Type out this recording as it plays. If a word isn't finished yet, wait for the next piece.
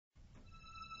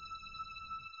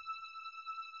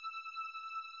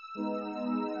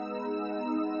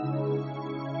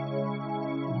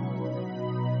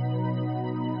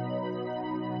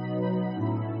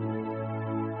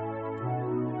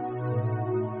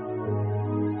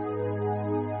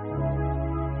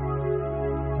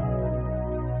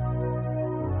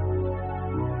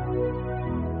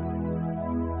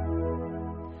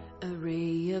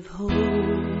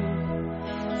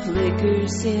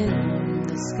flickers in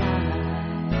the sky.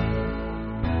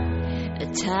 A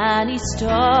tiny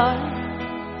star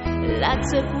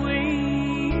lights up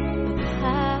way up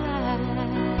high,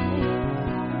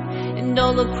 and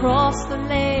all across the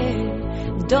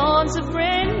land dawns a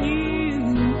brand new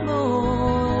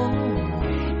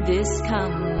morn. This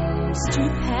comes to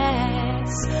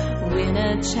pass when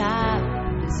a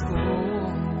child is born.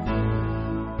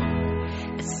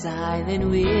 A silent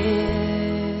wish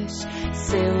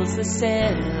sails the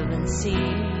seven seas.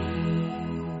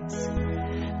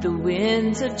 The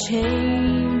winds of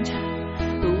change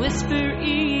whisper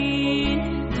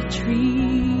in the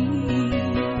trees,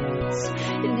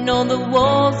 and all the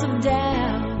walls of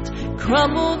doubt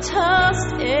crumble,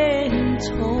 tossed and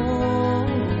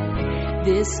torn.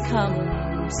 This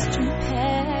comes to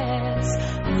pass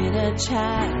when a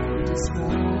child is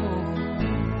born.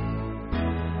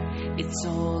 It's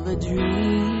all a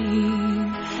dream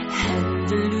and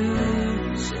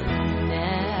delusion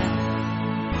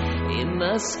now. It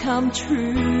must come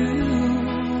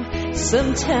true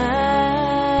sometime,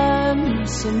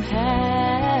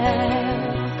 somehow.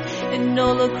 And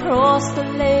all across the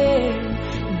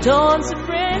land dawns a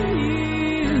brand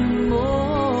new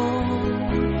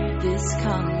morn. This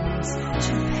comes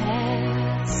to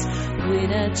pass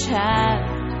when a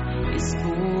child